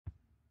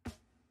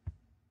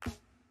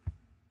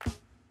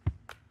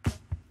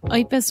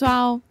Oi,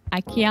 pessoal!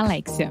 Aqui é a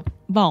Alexia.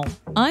 Bom,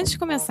 antes de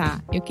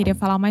começar, eu queria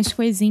falar umas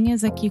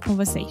coisinhas aqui com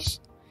vocês.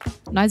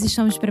 Nós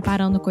estamos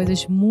preparando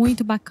coisas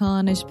muito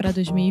bacanas para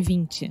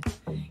 2020.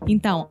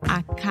 Então,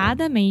 a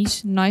cada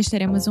mês, nós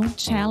teremos um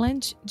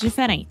challenge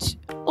diferente,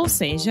 ou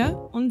seja,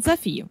 um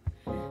desafio.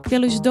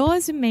 Pelos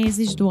 12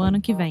 meses do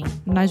ano que vem,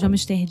 nós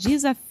vamos ter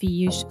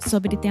desafios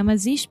sobre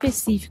temas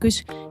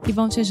específicos que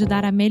vão te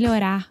ajudar a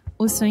melhorar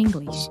o seu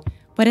inglês.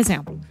 Por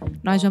exemplo,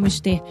 nós vamos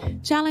ter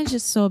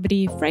challenges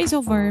sobre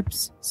phrasal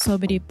verbs,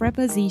 sobre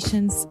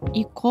prepositions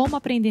e como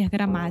aprender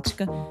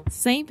gramática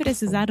sem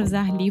precisar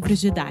usar livros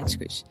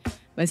didáticos.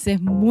 Vai ser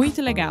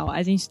muito legal,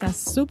 a gente está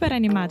super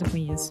animado com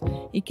isso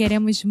e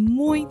queremos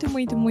muito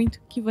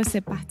que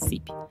você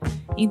participe.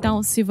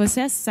 Então, se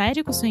você é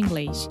sério com o seu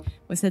inglês,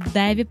 você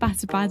deve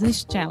participar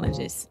dos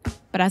challenges.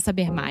 Para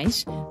saber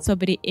mais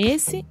sobre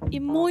esse e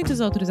muitos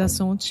outros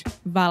assuntos,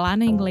 vá lá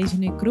no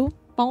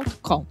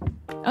inglesnuecru.com.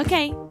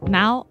 Okay,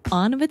 now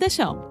on with the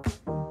show.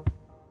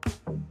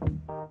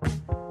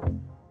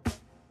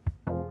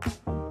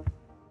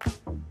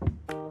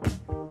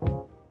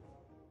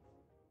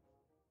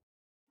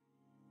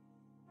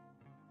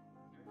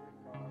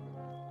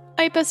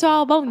 Oi,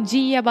 pessoal, bom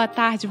dia, boa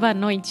tarde, boa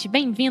noite.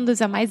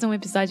 Bem-vindos a mais um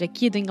episódio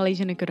aqui do Inglês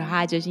Nu E Cru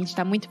Rádio. A gente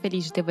está muito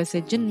feliz de ter você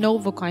de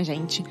novo com a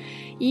gente.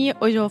 E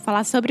hoje eu vou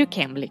falar sobre o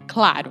Cambly.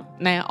 Claro,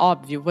 né?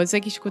 Óbvio,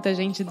 você que escuta a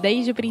gente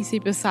desde o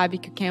princípio sabe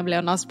que o Cambly é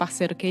o nosso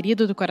parceiro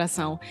querido do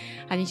coração.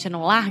 A gente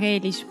não larga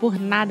eles por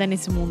nada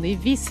nesse mundo e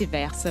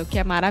vice-versa, o que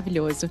é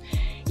maravilhoso.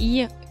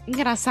 E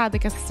engraçado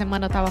que essa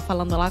semana eu tava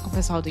falando lá com o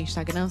pessoal do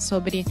Instagram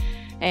sobre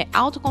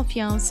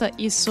autoconfiança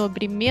e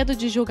sobre medo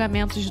de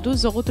julgamentos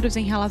dos outros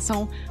em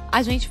relação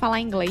a gente falar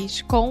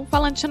inglês com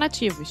falantes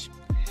nativos.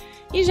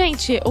 E,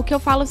 gente, o que eu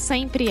falo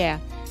sempre é,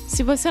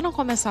 se você não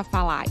começar a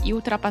falar e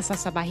ultrapassar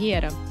essa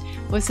barreira,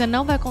 você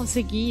não vai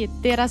conseguir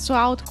ter a sua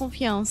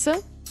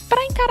autoconfiança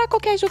para encarar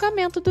qualquer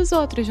julgamento dos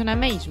outros, não é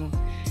mesmo?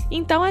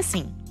 Então,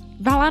 assim,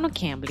 vá lá no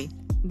Cambly.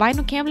 Vai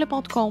no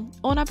cambly.com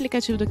ou no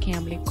aplicativo do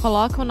Cambly,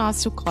 coloca o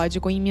nosso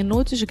código em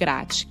minutos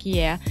grátis, que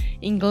é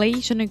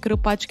Inglês Nu E Cru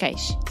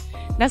Podcast.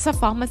 Dessa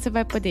forma, você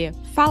vai poder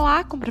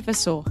falar com o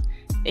professor.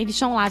 Eles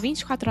estão lá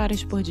 24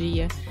 horas por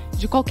dia,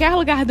 de qualquer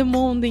lugar do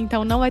mundo,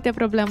 então não vai ter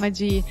problema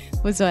de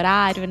uso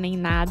horário nem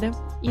nada.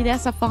 E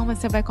dessa forma,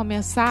 você vai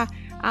começar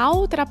a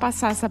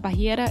ultrapassar essa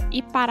barreira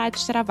e parar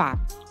de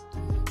travar.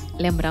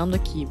 Lembrando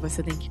que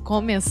você tem que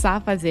começar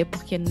a fazer,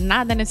 porque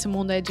nada nesse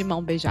mundo é de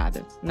mão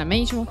beijada, não é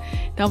mesmo?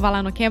 Então vá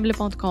lá no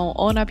cambly.com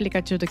ou no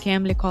aplicativo do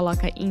Cambly,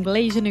 coloca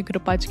Inglês Nu E Cru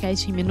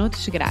Podcast em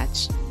minutos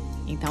grátis.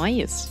 Então é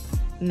isso.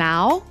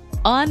 Now,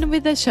 on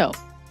with the show!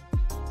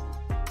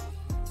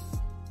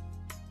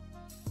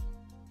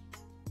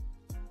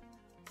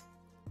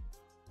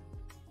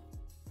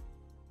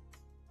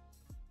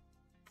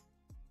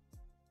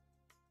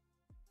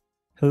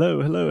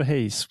 Hello,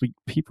 hey, sweet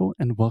people,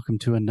 and welcome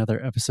to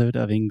another episode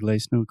of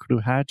Inglês Nu E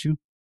Cru Rádio.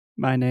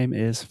 My name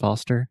is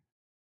Foster,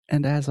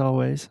 and as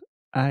always,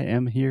 I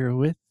am here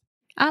with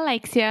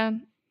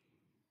Alexia.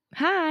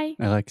 Hi.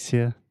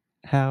 Alexia.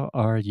 How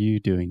are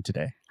you doing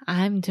today?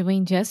 I'm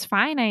doing just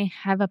fine. I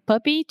have a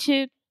puppy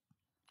to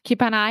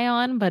keep an eye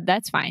on, but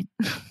that's fine.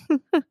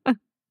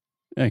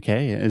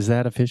 Okay, is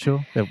that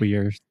official that we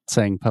are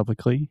saying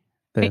publicly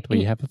that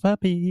we have a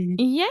puppy?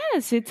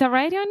 Yes, it's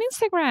already on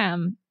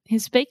Instagram.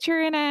 His picture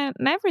and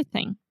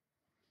everything.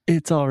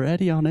 It's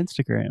already on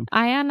Instagram.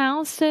 I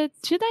announced it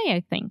today,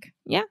 I think.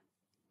 Yeah.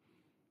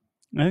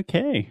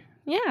 Okay.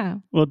 Yeah.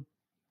 Well,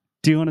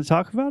 do you want to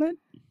talk about it?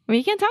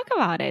 We can talk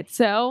about it.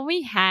 So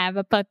we have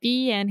a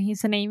puppy and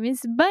his name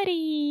is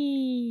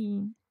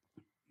Buddy.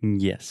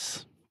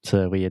 Yes.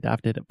 So we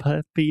adopted a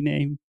puppy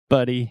named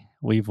Buddy.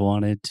 We've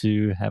wanted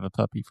to have a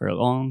puppy for a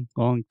long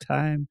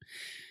time.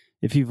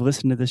 If you've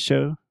listened to this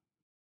show,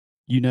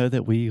 you know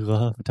that we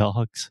love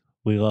dogs.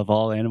 We love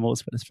all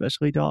animals, but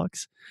especially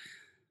dogs.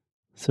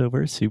 So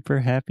we're super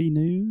happy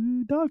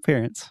new dog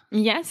parents.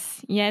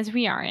 Yes,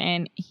 we are.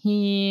 And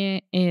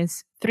he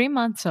is 3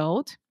 months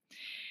old.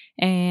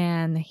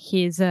 And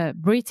he's a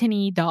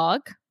Brittany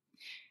dog,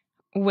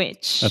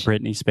 which... A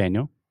Brittany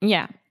Spaniel.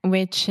 Yeah,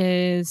 which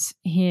is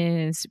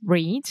his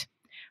breed.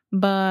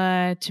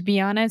 But to be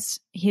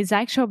honest, his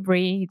actual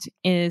breed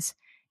is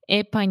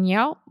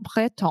Espagnol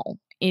Breton.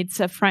 It's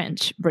a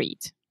French breed.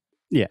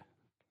 Yeah.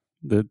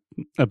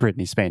 A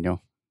Brittany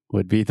Spaniel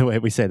would be the way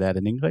we say that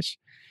in English.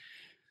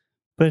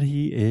 But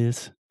he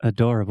is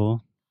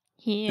adorable.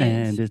 He is.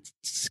 And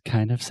it's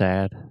kind of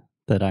sad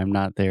that I'm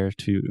not there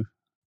to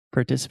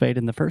participate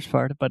in the first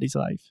part of Buddy's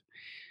life.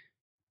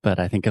 But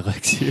I think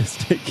Alexia is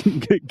taking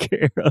good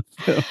care of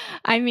him.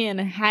 I mean,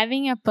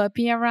 having a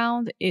puppy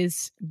around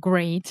is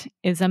great,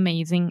 is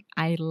amazing.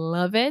 I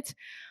love it.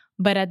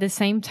 But at the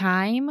same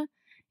time,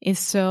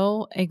 it's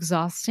so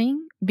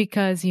exhausting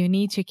because you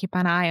need to keep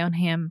an eye on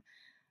him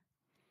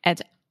at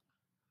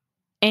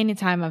any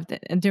time of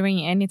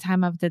during any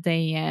time of the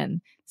day and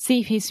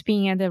see if he's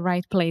peeing at the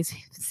right place,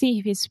 see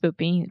if he's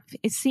pooping,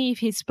 see if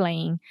he's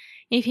playing,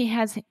 if he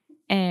has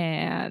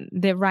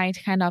the right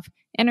kind of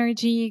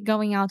energy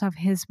going out of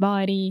his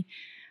body.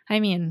 I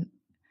mean,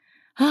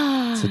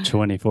 It's a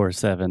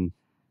 24/7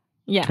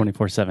 Yeah,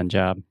 24/7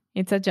 job.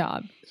 it's a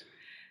job.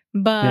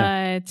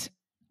 But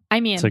I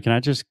mean, So can I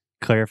just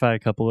clarify a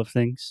couple of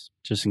things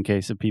just in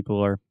case if people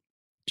are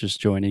just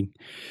joining?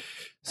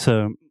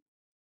 So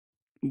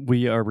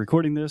we are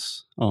recording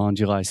this on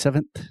July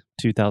 7th,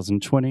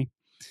 2020,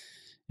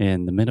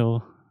 in the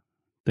middle,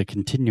 the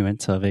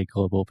continuance of a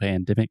global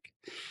pandemic.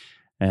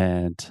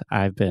 And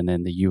I've been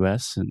in the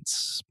US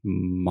since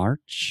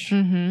March,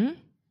 mhm.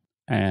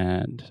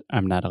 and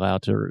I'm not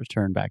allowed to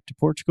return back to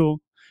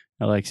Portugal.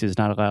 Alexia's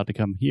not allowed to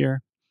come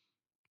here,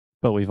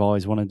 but we've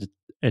always wanted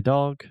a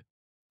dog.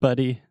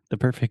 Buddy, the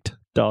perfect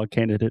dog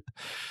candidate,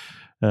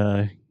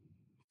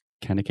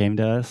 kind of came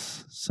to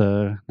us.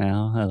 So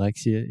now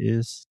Alexia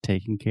is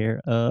taking care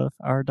of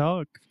our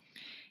dog.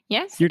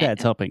 Yes. Your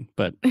dad's helping,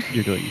 but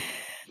you're doing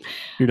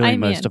I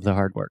most mean, of the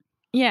hard work.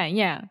 yeah.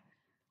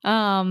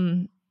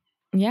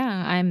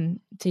 Yeah, I'm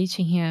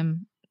teaching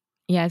him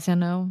yes and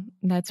no.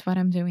 That's what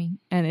I'm doing.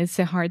 And it's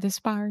the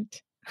hardest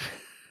part.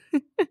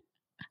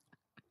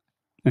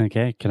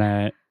 Okay, can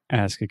I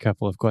ask a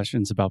couple of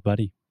questions about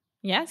Buddy?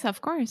 Yes,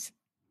 of course.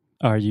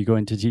 Are you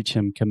going to teach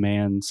him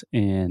commands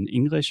in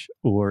English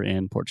or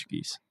in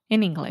Portuguese?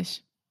 In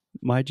English.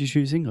 Why'd you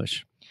choose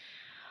English?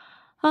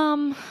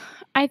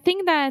 I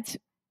think that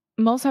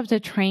most of the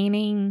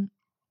training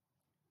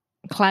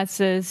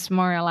classes,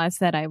 more or less,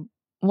 that I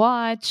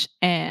watch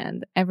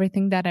and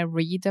everything that I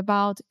read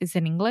about is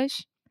in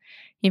English,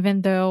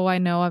 even though I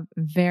know a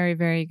very,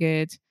 very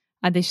good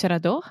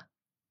adestrador,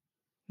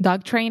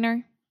 dog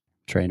trainer.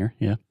 Trainer,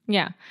 yeah.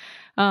 Yeah.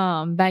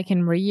 Back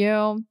in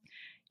Rio,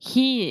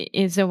 he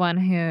is the one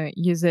who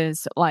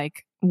uses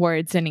like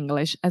words in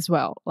English as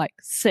well, like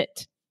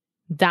sit,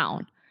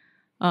 down,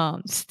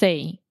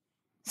 stay,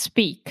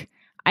 speak.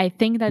 I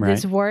think that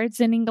these words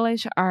in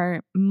English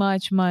are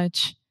much,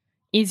 much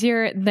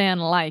easier than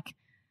like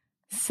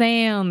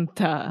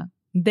senta,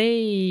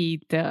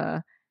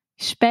 deita,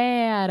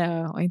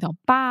 espera, ou então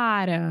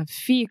para,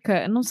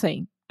 fica, não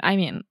sei. I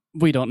mean,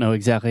 we don't know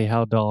exactly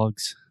how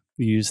dogs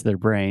use their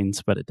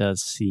brains, but it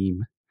does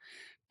seem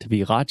to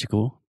be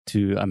logical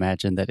to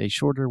imagine that a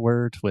shorter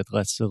word with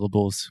less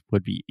syllables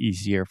would be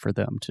easier for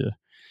them to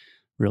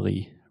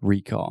really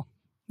recall.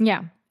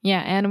 Yeah.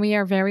 And we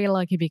are very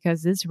lucky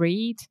because this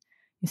breed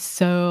is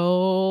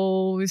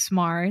so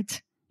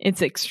smart.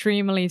 It's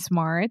extremely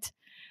smart,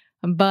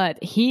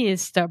 but he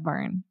is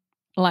stubborn.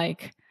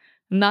 Like,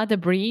 not the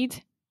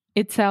breed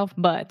itself,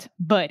 but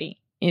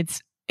Buddy.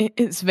 It's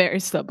very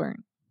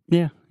stubborn.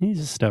 Yeah, he's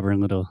a stubborn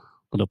little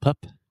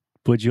pup.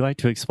 Would you like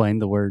to explain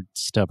the word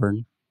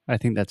stubborn? I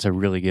think that's a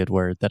really good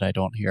word that I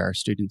don't hear our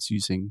students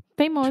using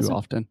Teimoso. too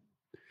often.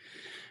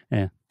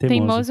 Yeah,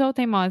 teimoso ou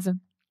teimosa.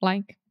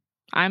 Like,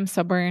 I'm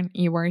stubborn,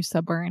 you are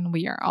stubborn,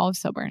 we are all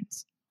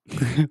stubborns.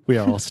 We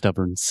are all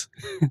stubborns.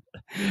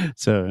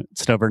 So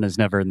stubborn is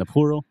never in the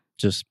plural,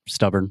 just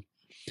stubborn.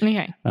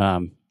 Okay.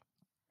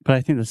 But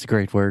I think that's a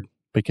great word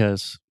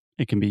because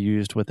it can be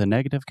used with a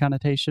negative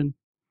connotation,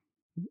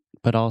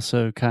 but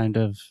also kind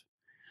of,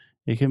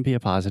 it can be a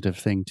positive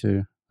thing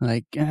too.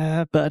 Like,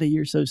 buddy,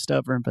 you're so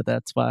stubborn, but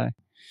that's why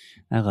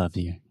I love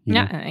you.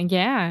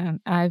 Yeah.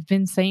 I've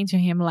been saying to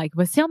him, like,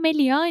 você é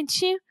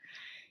humilhante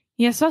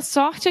e a sua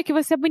sorte é que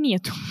você é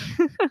bonito.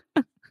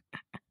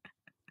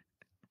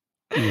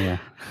 Yeah.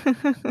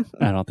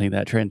 I don't think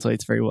that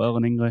translates very well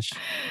in English.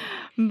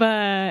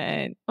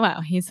 But,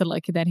 well, he's so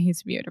lucky that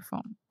he's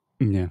beautiful.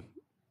 Yeah.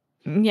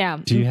 Yeah.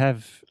 Do you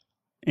have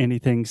any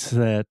things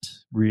that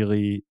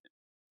really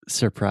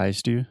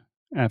surprised you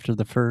after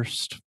the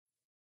first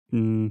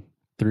 3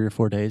 or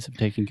 4 days of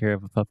taking care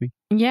of a puppy?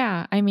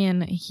 Yeah, I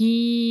mean,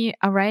 he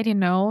already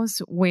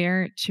knows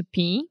where to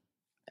pee,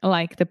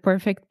 like the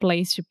perfect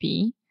place to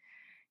pee.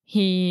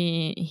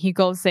 He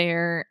goes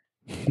there.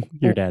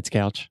 Your dad's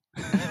couch.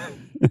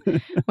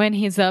 When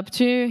he's up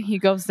to, he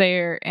goes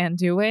there and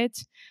do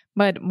it.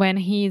 But when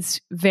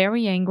he's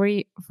very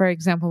angry, for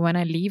example, when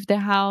I leave the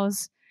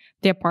house,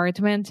 the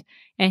apartment,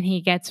 and he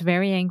gets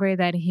very angry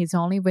that he's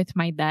only with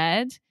my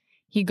dad,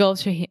 he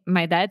goes to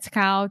my dad's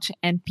couch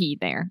and pee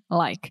there.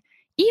 Like,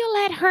 you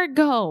let her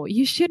go.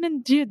 You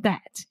shouldn't do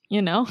that,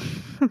 you know?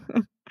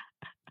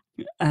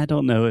 I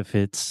don't know if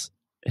it's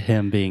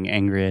him being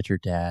angry at your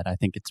dad. I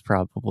think it's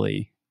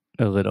probably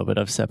a little bit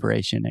of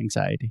separation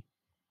anxiety.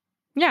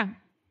 Yeah.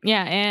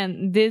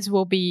 And this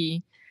will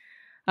be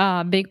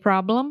a big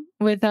problem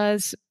with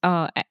us.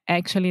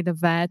 Actually, the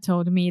vet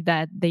told me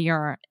that they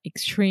are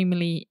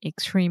extremely,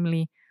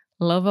 extremely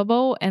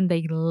lovable and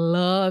they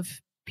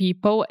love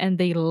people and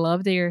they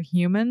love their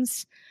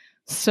humans.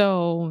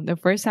 So the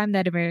first time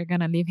that we're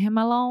going to leave him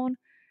alone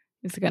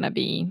is going to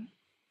be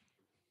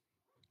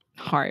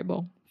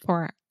horrible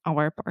for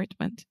our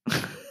apartment.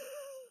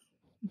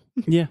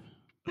 Yeah.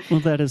 Well,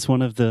 that is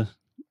one of the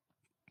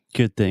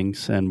good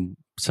things and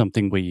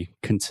something we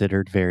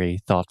considered very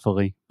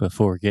thoughtfully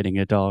before getting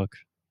a dog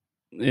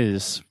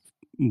is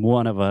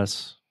one of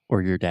us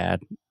or your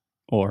dad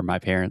or my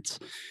parents,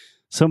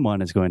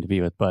 someone is going to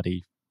be with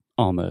Buddy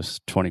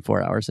almost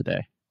 24 hours a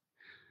day.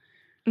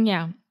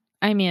 Yeah.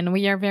 I mean,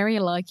 we are very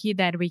lucky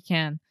that we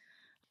can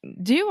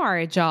do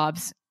our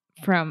jobs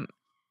from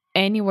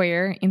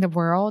anywhere in the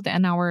world,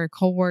 and our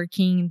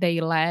co-working,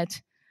 they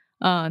let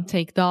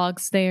take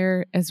dogs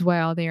there as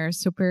well. They are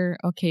super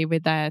okay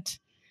with that.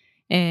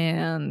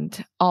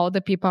 And all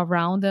the people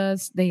around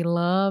us, they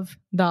love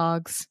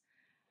dogs.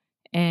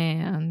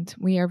 And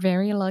we are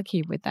very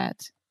lucky with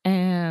that.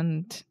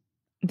 And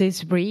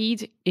this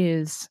breed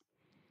is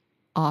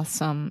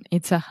awesome.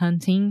 It's a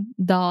hunting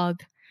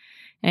dog,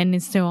 and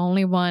it's the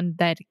only one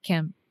that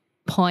can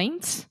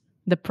point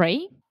the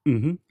prey.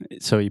 Mm-hmm.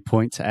 So he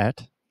points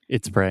at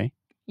its prey.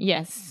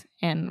 Yes.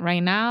 And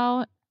right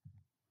now,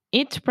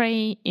 its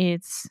prey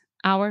is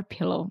our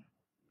pillow.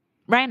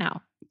 Right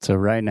now. So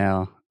right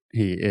now,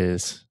 he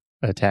is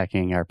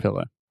attacking our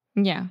pillow.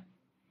 Yeah.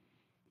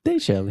 They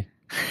Shelly.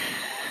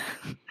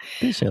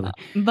 They Shelly.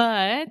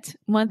 But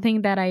one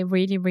thing that I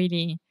really,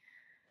 really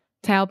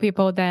tell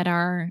people that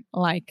are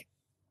like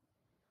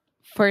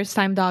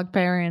first-time dog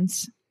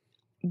parents,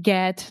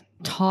 get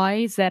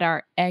toys that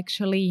are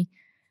actually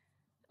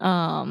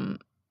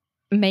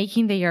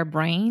making their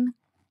brain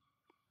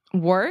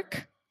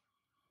work,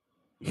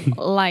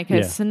 like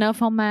a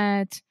snuffle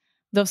mat,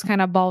 those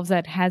kind of balls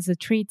that has the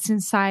treats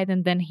inside,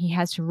 and then he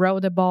has to roll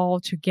the ball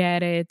to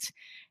get it,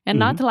 and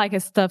not like a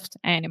stuffed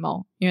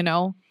animal,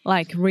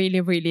 like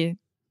really, really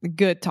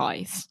good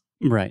toys.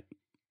 Right.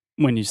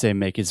 When you say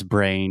make his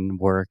brain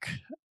work,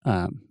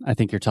 I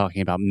think you're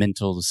talking about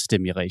mental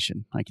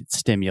stimulation. Like it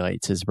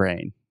stimulates his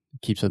brain,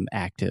 keeps him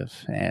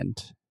active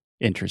and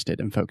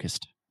interested and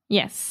focused.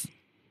 Yes.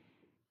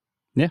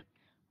 Yeah.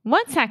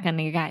 1 second,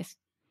 you guys.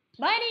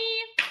 Buddy!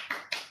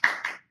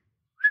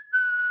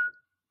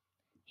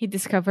 He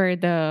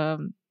discovered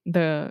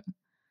the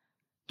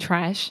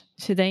trash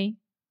today.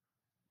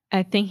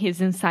 I think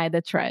he's inside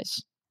the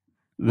trash.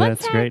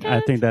 That's great. I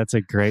think that's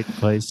a great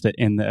place to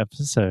end the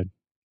episode.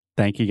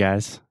 Thank you,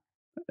 guys.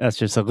 That's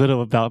just a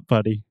little about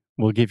Buddy.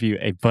 We'll give you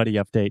a Buddy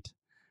update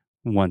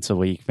once a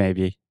week,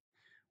 maybe.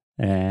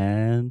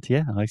 And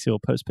yeah, Alexia will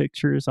post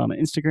pictures on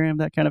Instagram,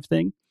 that kind of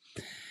thing.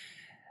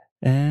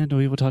 And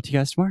we will talk to you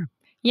guys tomorrow.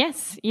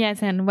 Yes.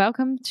 And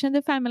welcome to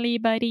the family,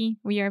 Buddy.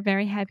 We are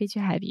very happy to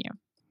have you.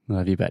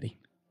 Love you, Buddy.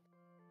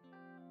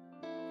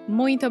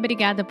 Muito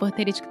obrigada por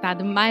ter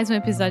escutado mais um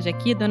episódio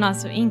aqui do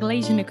nosso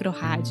Inglês Nu E Cru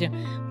Rádio.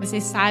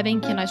 Vocês sabem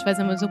que nós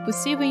fazemos o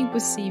possível e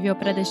impossível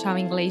para deixar o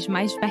inglês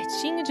mais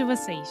pertinho de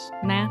vocês,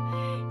 né?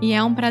 E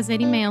é um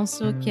prazer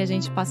imenso que a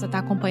gente possa estar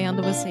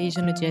acompanhando vocês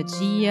no dia a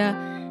dia,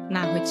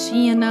 na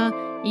rotina,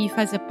 e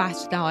fazer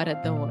parte da hora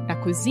da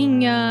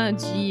cozinha,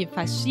 de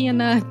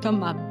faxina,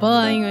 tomar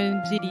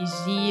banho,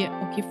 dirigir,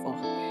 o que for.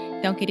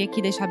 Então, eu queria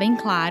aqui deixar bem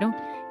claro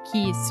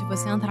que se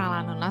você entrar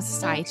lá no nosso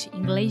site,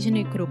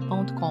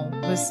 inglesnuecru.com,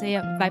 você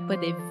vai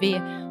poder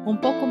ver um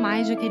pouco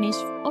mais do que a gente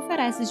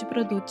oferece de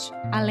produtos,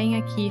 além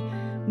aqui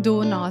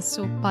do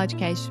nosso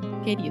podcast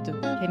querido,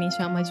 que a gente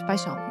chama de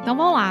paixão. Então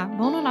vão lá,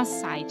 vão no nosso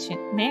site,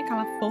 né?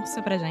 Aquela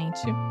força pra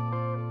gente.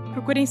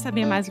 Procurem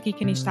saber mais o que a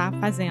gente está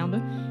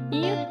fazendo.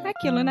 E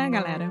aquilo, né,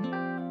 galera?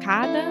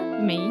 Cada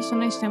mês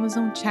nós temos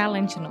um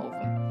challenge novo.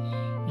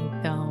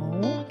 Então,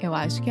 eu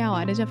acho que é a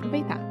hora de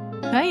aproveitar.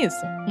 Então é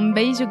isso. Um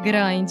beijo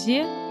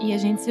grande e a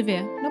gente se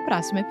vê no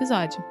próximo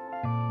episódio.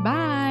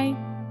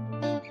 Bye!